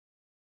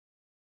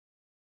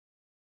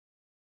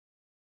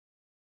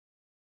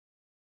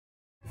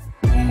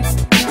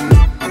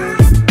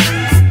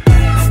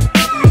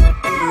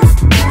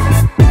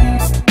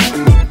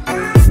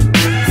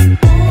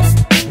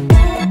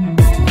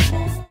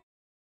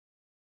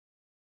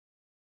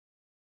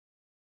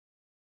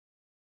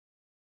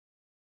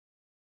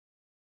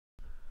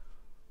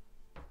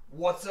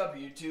What's up,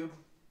 YouTube?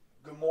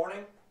 Good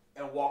morning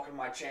and welcome to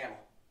my channel.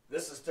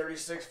 This is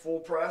 36 Full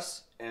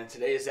Press, and in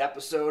today's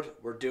episode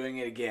we're doing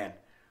it again.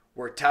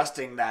 We're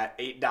testing that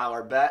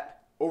 $8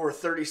 bet over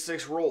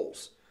 36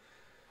 rolls.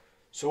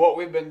 So what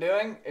we've been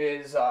doing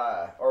is,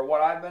 or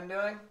what I've been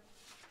doing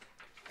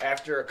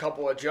after a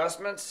couple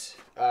adjustments,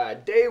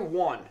 day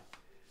one,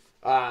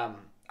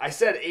 I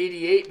said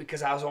 88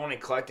 because I was only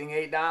collecting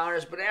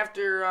 $8, but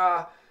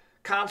after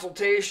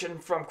consultation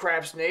from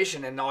Craps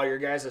Nation and all your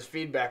guys'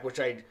 feedback, which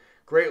I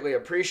greatly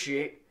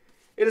appreciate,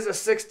 it is a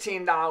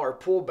 $16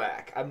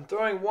 pullback. I'm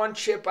throwing one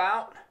chip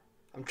out.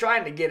 I'm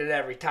trying to get it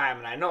every time,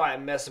 and I know I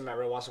miss them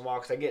every once in a while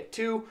because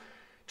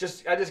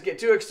I just get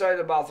too excited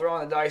about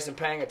throwing the dice and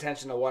paying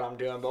attention to what I'm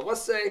doing. But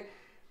let's say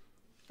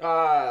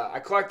I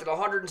collected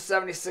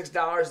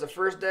 $176 the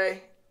first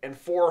day and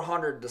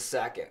 $400 the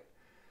second.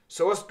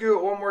 So let's do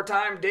it one more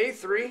time. Day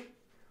three,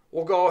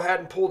 we'll go ahead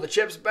and pull the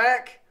chips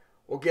back.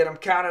 We'll get them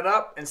counted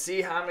up and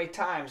see how many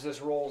times this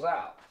rolls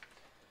out.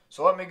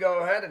 So let me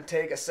go ahead and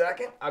take a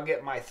second. I'll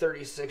get my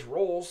 36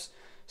 rolls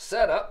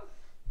set up.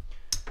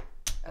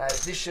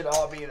 These should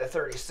all be the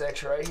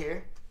 36 right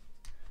here.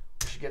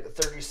 We should get the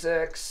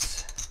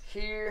 36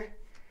 here.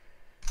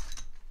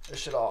 This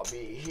should all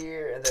be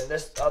here. And then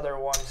this other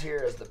one's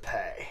here is the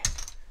pay.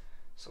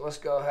 So let's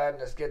go ahead and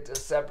let's get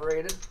this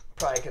separated.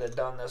 Probably could have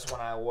done this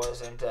when I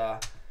wasn't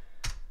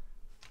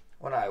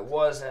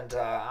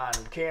on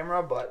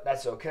camera, but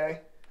that's okay.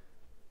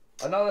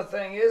 Another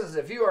thing is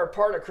if you are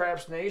part of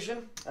Craps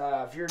Nation,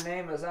 if your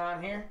name is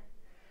on here,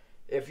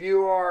 if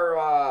you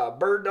are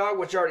Bird Dog,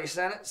 which already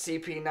sent it,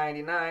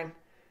 CP99,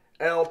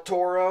 El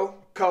Toro,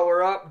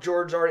 Color Up,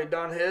 George already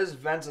done his,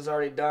 Vince has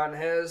already done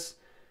his,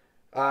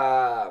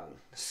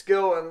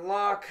 Skill and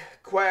Luck,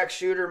 Quack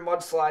Shooter,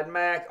 Mudslide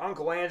Mac,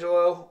 Uncle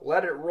Angelo,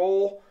 Let It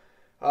Roll,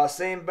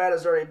 same bet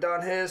has already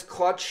done his,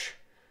 Clutch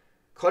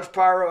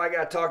Pyro, I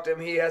got to talk to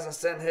him, he hasn't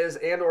sent his,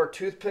 and or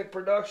Toothpick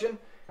Production.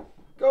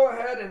 Go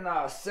ahead and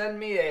send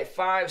me a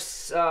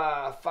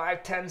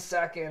 5-10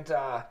 second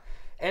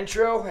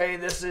intro. Hey,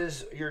 this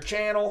is your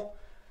channel.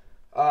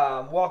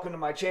 Welcome to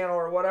my channel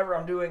or whatever.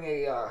 I'm doing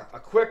a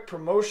quick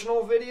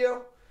promotional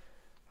video.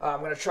 I'm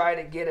going to try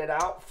to get it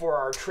out for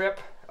our trip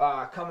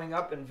coming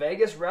up in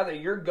Vegas. Whether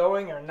you're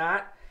going or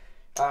not,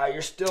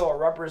 you're still a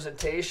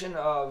representation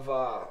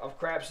of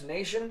Craps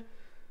Nation.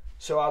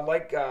 So I'd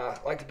like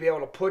to be able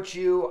to put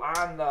you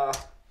on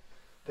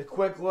the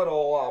quick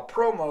little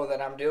promo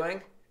that I'm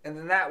doing. And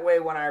then that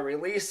way, when I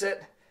release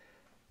it,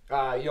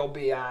 you'll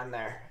be on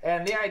there.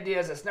 And the idea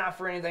is it's not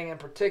for anything in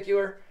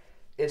particular.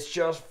 It's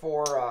just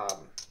for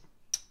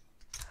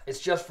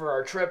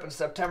our trip in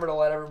September to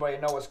let everybody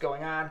know what's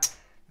going on.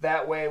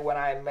 That way, when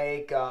I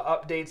make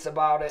updates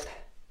about it,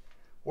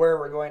 where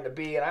we're going to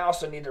be. And I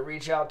also need to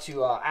reach out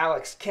to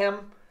Alex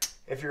Kim,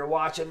 if you're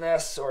watching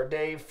this, or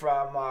Dave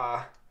from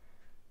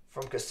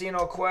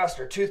Casino Quest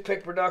or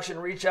Toothpick Production.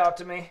 Reach out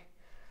to me.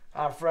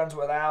 I'm friends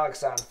with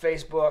Alex on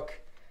Facebook.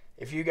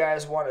 If you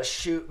guys want to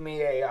shoot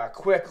me a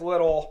quick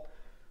little,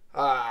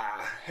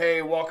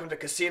 hey, welcome to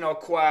Casino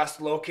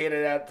Quest,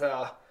 located at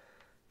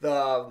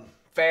the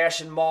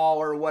Fashion Mall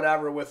or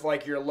whatever with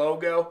like your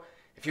logo.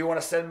 If you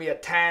want to send me a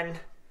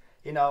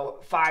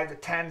 5 to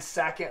 10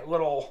 second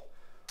little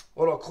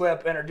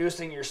clip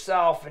introducing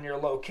yourself and your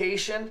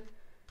location,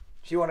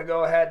 if you want to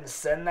go ahead and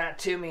send that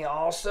to me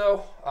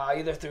also,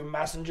 either through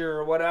Messenger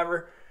or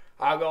whatever,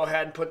 I'll go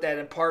ahead and put that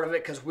in part of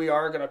it because we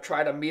are going to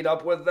try to meet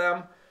up with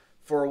them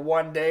for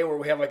one day where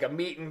we have like a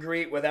meet and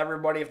greet with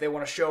everybody if they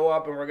want to show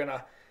up, and we're going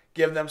to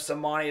give them some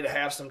money to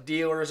have some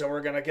dealers, and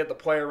we're going to get to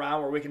play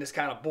around where we can just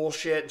kind of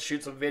bullshit and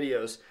shoot some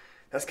videos.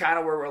 That's kind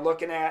of where we're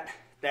looking at,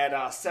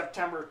 that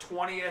September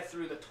 20th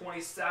through the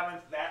 27th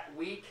that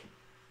week.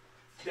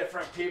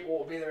 Different people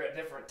will be there at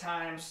different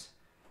times.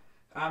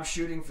 I'm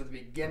shooting for the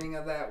beginning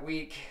of that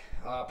week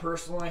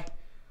personally,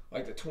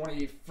 like the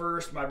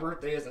 21st. My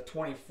birthday is the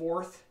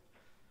 24th,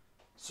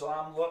 so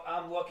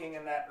I'm looking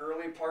in that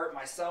early part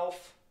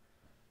myself.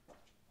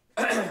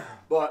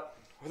 But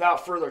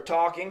without further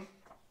talking,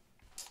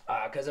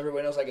 because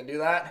everybody knows I can do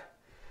that,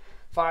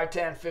 5,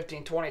 10,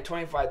 15, 20,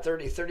 25,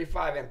 30,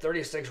 35, and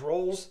 36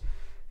 rolls.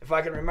 If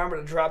I can remember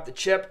to drop the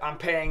chip, I'm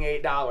paying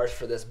 $8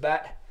 for this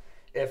bet.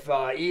 If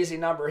easy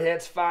number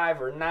hits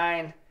 5 or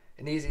 9,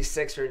 an easy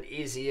 6 or an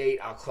easy 8,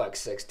 I'll collect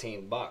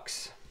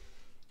 $16.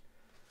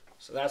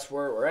 So that's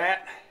where we're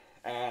at,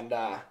 and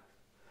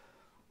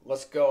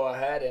let's go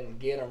ahead and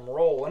get them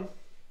rolling.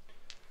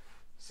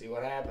 See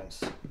what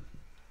happens.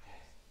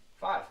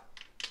 5.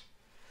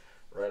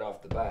 Right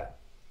off the bat.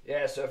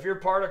 Yeah, so if you're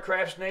part of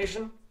Craps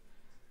Nation,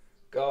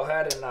 go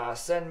ahead and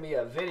send me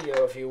a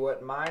video if you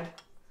wouldn't mind.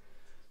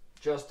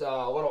 Just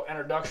a little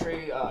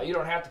introductory. You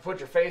don't have to put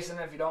your face in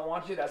it if you don't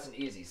want to. That's an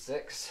easy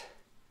 6.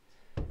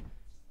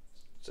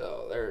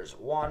 So there's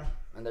one,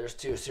 and there's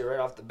two. See, right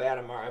off the bat,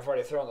 I've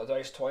already thrown the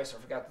dice twice.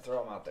 I forgot to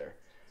throw them out there.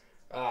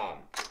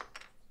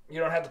 You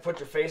don't have to put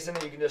your face in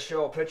it. You can just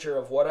show a picture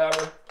of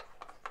whatever.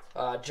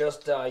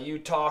 Just you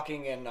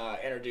talking and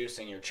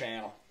introducing your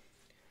channel.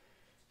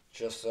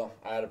 Just so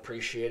I'd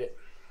appreciate it.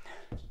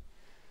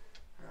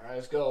 All right,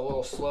 let's go a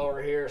little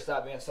slower here.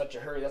 Stop being in such a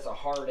hurry. That's a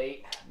hard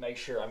 8. Make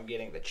sure I'm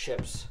getting the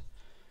chips.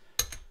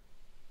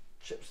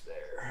 Chips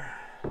there.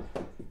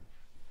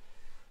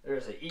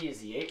 There's an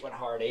easy 8, one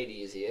hard 8,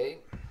 easy 8.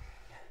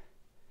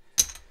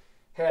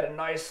 Had a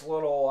nice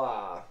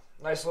little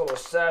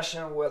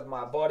session with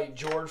my buddy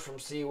George from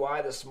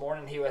CY this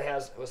morning. He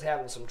was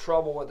having some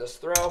trouble with his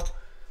throw.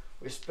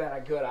 We spent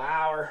a good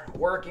hour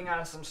working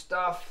on some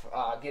stuff,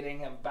 getting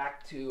him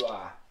back to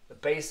the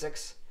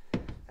basics.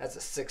 That's a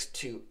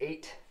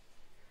 6.28.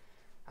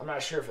 I'm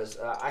not sure if it's,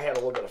 I had a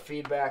little bit of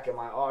feedback in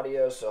my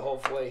audio, so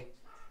hopefully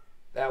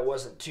that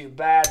wasn't too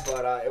bad,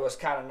 but it was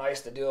kind of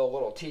nice to do a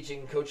little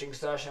teaching, coaching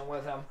session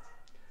with him.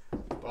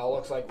 Well, it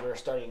looks like we're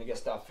starting to get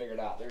stuff figured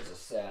out. There's a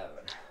 7.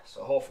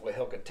 So hopefully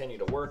he'll continue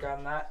to work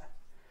on that.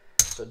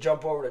 So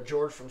jump over to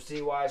George from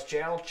CY's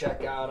channel.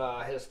 Check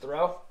out his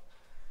throw.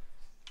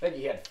 I think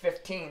he had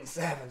 15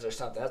 sevens or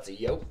something. That's a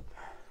yoke.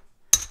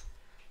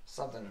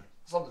 Something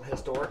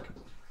historic.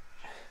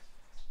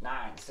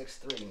 9, 6,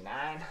 3,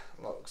 9.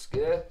 Looks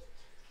good.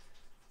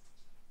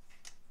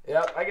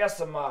 Yep, I got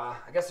some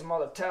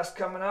other tests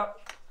coming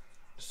up.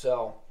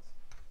 So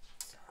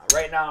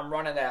right now I'm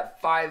running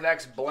that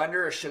 5X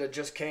blender. It should have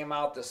just came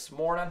out this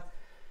morning.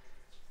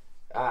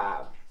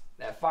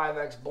 That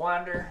 5X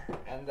blender,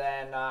 and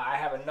then I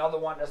have another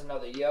one. There's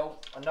another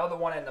another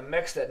one in the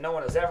mix that no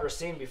one has ever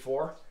seen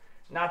before.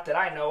 Not that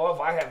I know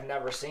of. I have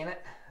never seen it,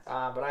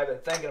 but I've been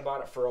thinking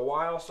about it for a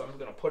while, so I'm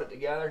going to put it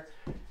together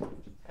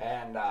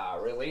and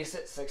release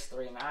it.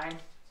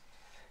 639.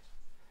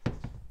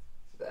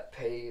 That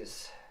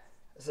pays.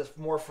 This is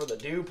more for the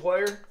do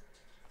player,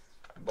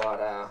 but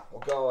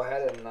we'll go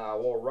ahead and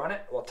we'll run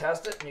it. We'll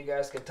test it, and you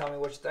guys can tell me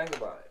what you think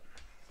about it.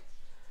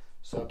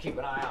 So keep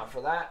an eye out for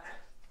that.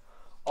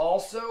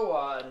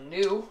 Also,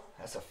 new.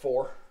 That's a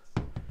 4.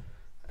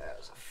 That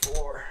was a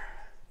 4.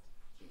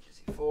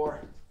 Easy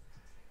 4.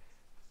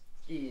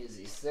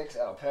 Easy 6.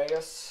 That'll pay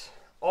us.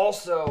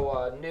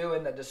 Also, new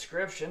in the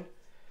description.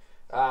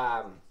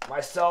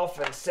 Myself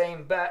and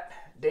Same Bet,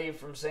 Dave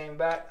from Same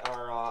Bet,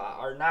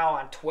 are now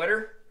on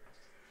Twitter.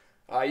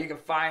 You can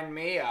find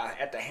me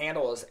at the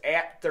handle is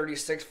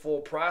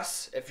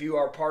 @36fullpress. If you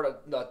are part of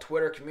the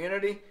Twitter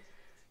community,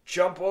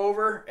 jump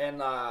over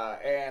and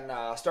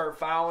start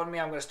following me.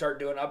 I'm going to start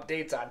doing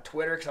updates on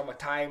Twitter because I'm going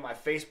to tie my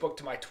Facebook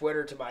to my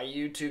Twitter to my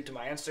YouTube to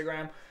my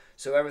Instagram,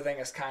 so everything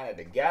is kind of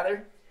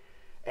together.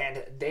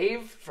 And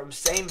Dave from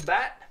Same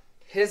Bet,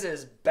 his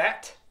is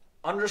bet_same.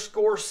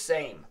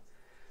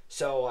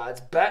 So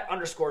it's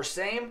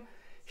bet_same.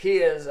 He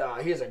is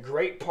a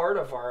great part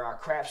of our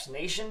Craps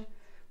Nation.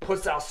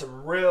 Puts out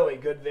some really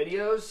good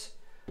videos.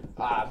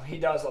 He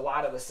does a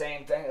lot of the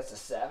same thing. That's a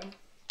 7.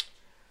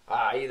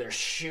 Either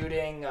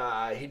shooting,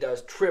 he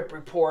does trip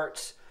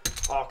reports,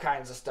 all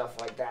kinds of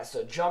stuff like that.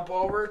 So jump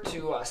over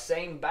to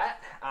Same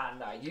Bet on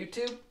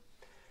YouTube.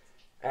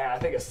 And I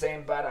think it's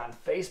Same Bet on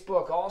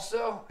Facebook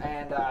also.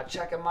 And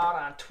check him out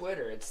on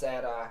Twitter. It's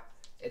at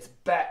it's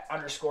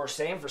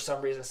bet_same. For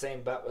some reason,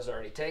 Same Bet was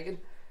already taken.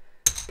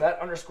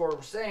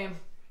 Bet_same.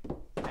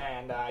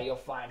 And you'll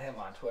find him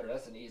on Twitter.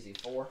 That's an easy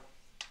 4.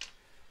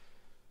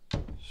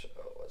 So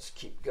let's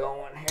keep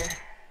going here.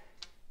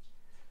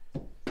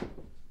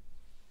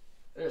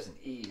 There's an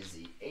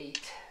easy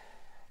 8.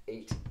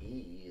 8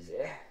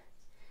 easy.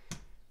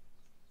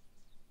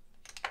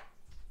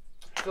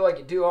 I feel like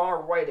you do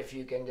all right if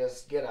you can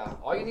just get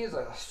all you need is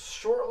a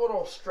short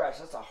little stretch.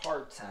 That's a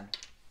hard 10.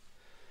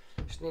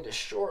 Just need a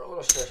short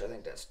little stretch. I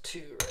think that's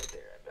 2 right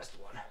there. I missed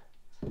one.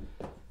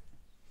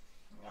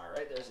 All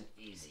right, there's an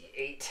easy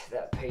 8.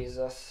 That pays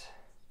us.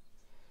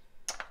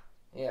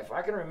 Yeah, if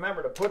I can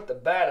remember to put the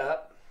bat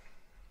up,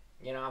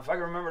 if I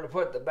can remember to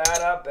put the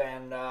bat up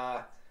and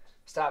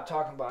stop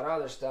talking about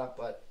other stuff,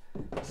 but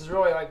this is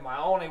really like my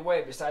only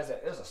way besides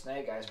that, there's a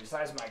snake, guys,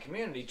 besides my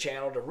community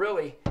channel to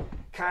really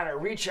kind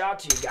of reach out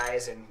to you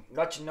guys and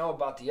let you know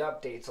about the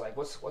updates, like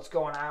what's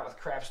going on with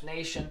Craps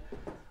Nation.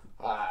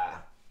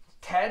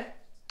 Ted,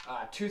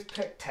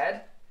 Toothpick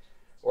Ted,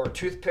 or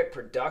Toothpick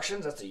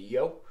Productions, that's a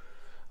yo,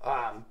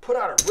 put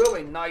out a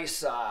really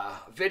nice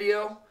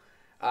video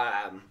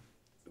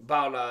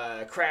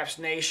about Craps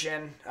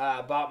Nation,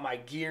 about my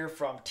gear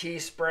from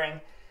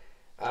Teespring.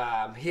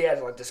 He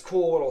had like this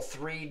cool little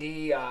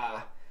 3D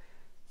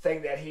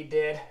thing that he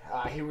did.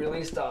 He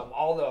released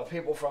all the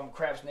people from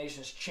Craps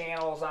Nation's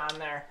channels on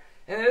there,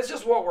 and it's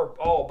just what we're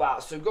all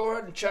about. So go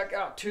ahead and check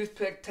out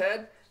Toothpick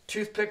Ted,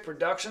 Toothpick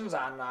Productions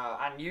on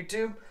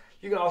YouTube.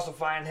 You can also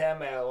find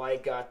him at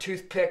like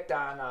Toothpicked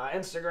on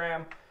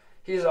Instagram.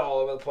 He's all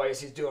over the place.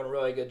 He's doing a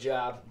really good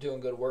job, doing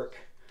good work.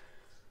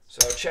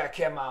 So check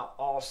him out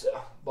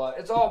also. But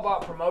it's all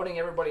about promoting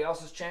everybody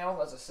else's channel.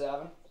 That's a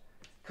 7.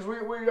 Because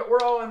we're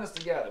all in this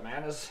together,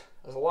 man. There's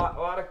a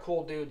lot of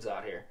cool dudes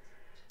out here.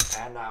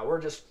 And we're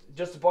just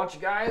a bunch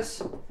of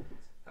guys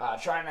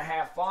trying to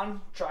have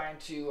fun, trying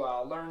to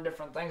learn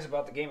different things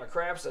about the game of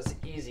craps. That's an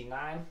easy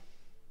 9.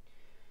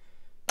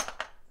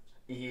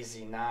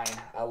 Easy 9.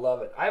 I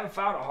love it. I haven't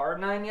found a hard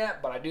 9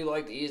 yet, but I do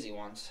like the easy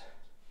ones.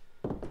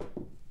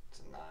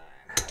 It's a 9.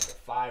 That's a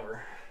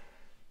 5er.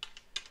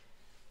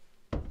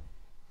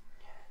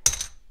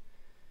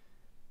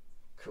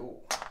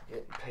 Cool.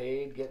 Getting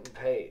paid, getting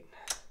paid.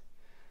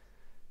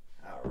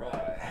 All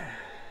right.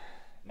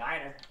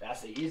 9er.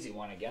 That's the easy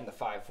one again, the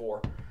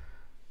 5-4.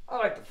 I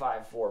like the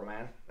 5-4,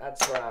 man.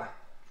 That's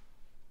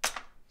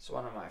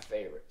one of my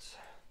favorites.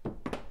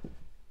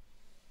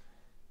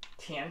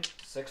 10,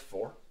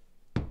 6-4.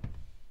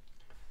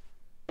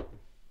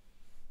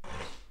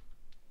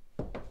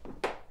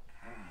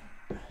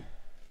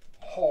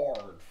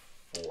 Hard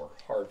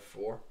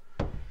 4.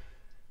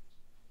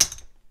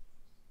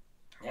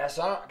 Yeah,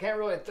 so I can't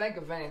really think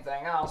of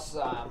anything else.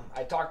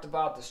 I talked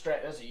about the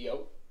there's a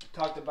yoke.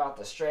 Talked about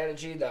the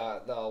strategy,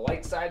 the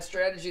light side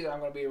strategy that I'm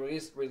going to be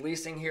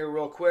releasing here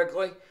real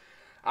quickly.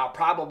 I'll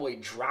probably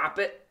drop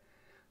it.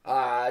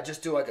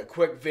 Just do like a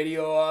quick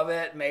video of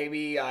it.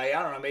 Maybe, I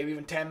don't know, maybe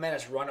even 10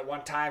 minutes. Run it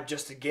one time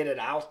just to get it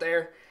out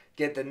there.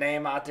 Get the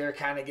name out there,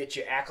 kind of get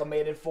you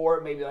acclimated for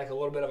it. Maybe like a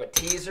little bit of a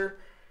teaser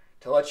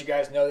to let you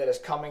guys know that it's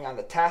coming on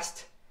the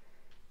test.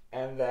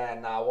 And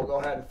then we'll go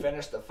ahead and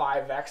finish the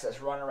 5X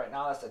that's running right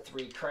now. That's the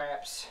 3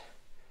 craps.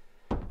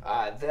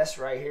 This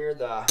right here,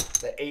 the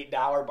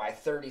 $8 by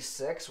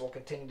 36, we'll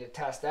continue to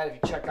test that. If you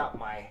check out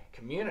my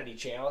community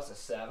channel, it's a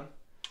 7.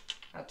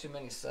 Not too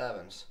many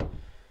 7s.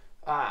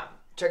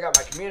 Check out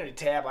my community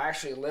tab. I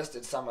actually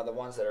listed some of the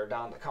ones that are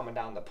coming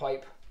down the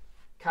pipe.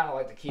 Kind of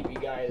like to keep you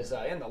guys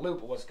in the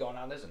loop of what's going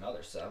on. There's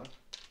another 7.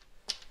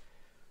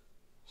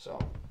 So,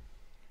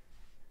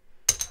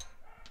 let's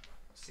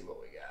see what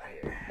we got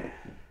here.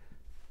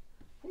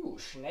 Ooh,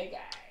 snake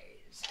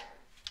eyes.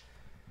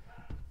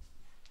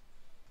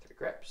 3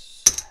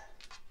 craps.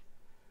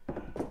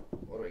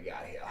 What do we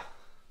got here?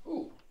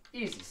 Ooh,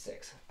 easy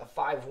 6. A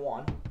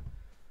 5-1.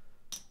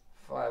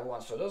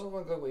 5-1. So it doesn't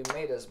look like we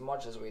made as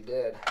much as we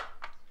did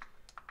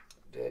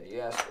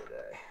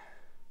yesterday.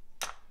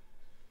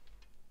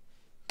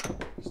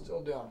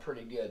 Still doing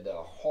pretty good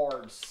though.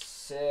 Hard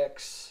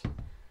 6.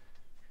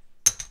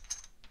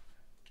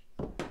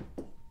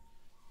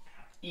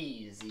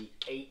 Easy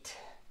 8.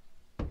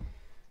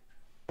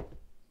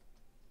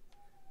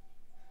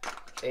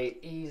 8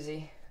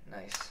 easy.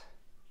 Nice.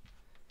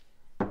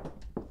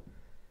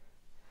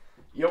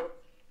 Yep.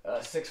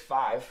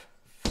 6-5.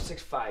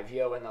 6-5,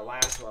 yo, in the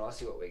last one. Let's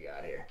see what we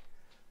got here.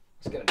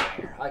 Let's get a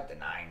 9er. I like the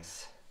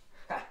 9s.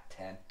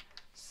 10.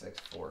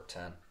 6-4,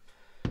 10.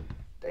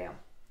 Damn.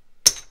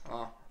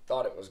 Well,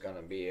 thought it was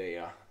gonna be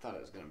a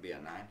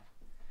 9.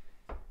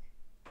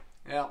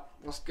 Yeah,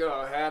 let's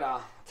go ahead.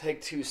 I'll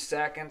take 2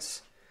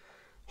 seconds.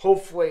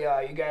 Hopefully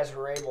you guys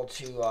were able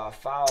to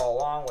follow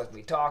along with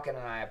me talking,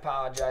 and I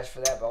apologize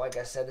for that. But like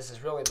I said, this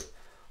is really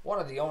one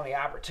of the only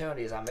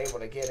opportunities I'm able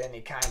to get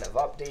any kind of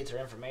updates or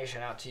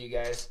information out to you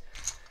guys.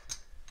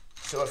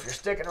 So if you're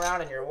sticking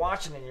around and you're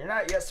watching and you're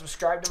not yet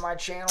subscribed to my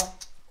channel,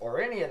 or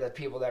any of the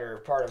people that are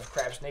part of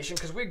Craps Nation,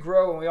 because we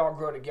grow and we all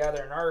grow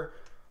together, and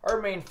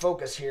our main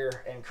focus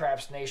here in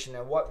Craps Nation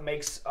and what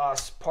makes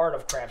us part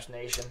of Craps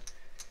Nation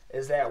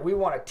is that we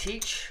want to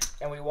teach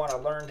and we want to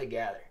learn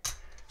together.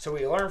 So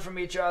we learn from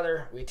each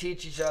other, we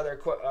teach each other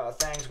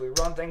things, we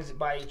run things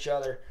by each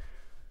other,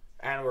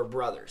 and we're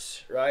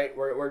brothers, right?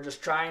 We're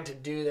just trying to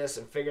do this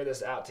and figure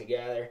this out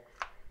together.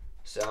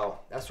 So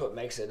that's what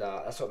makes it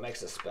us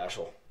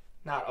special.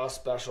 Not us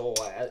special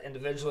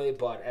individually,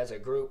 but as a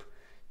group,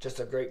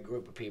 just a great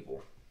group of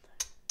people.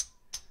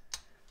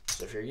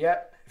 So if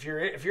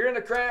you're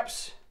into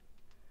craps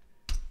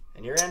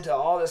and you're into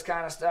all this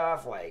kind of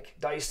stuff like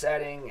dice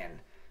setting and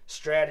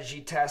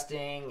strategy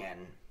testing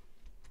and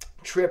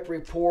trip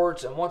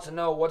reports and wants to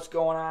know what's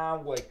going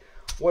on, like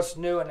what's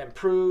new and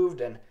improved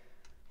and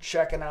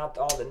checking out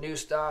all the new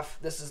stuff,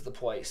 this is the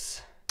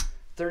place.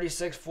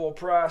 36 full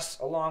press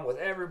along with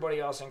everybody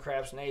else in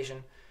Craps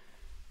Nation,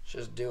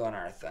 just doing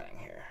our thing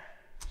here.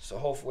 So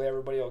hopefully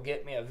everybody will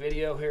get me a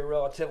video here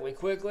relatively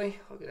quickly.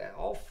 Look at that,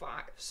 all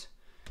 5s.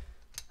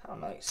 How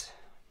nice.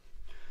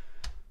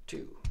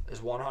 2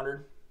 is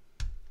 100,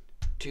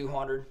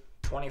 200,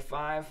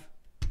 25,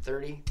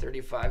 30,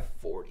 35,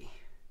 40.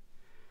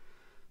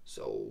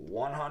 So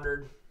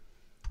 100,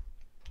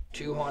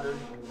 200,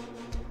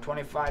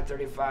 25,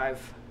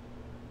 35,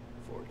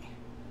 40.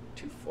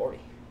 240.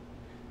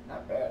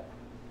 Not bad.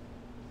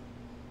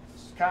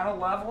 It's kind of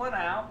leveling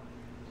out.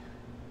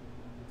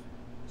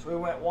 So we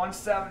went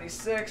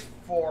 176,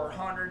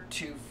 400,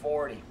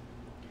 240.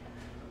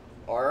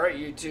 Alright,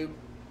 YouTube.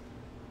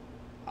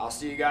 I'll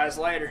see you guys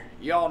later.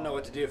 Y'all know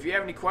what to do. If you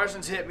have any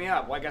questions, hit me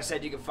up. Like I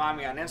said, you can find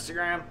me on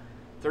Instagram,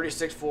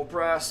 36 Full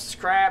Press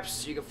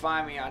Craps. You can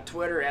find me on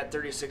Twitter at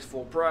 36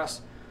 Full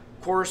Press.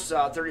 Of course,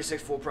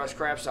 36 Full Press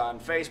Craps on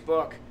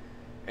Facebook.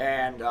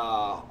 And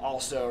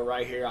also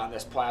right here on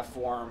this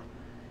platform,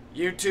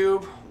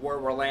 YouTube, where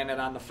we're landing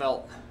on the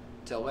felt.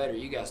 Till later,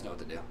 you guys know what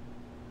to do.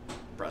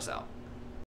 Press out.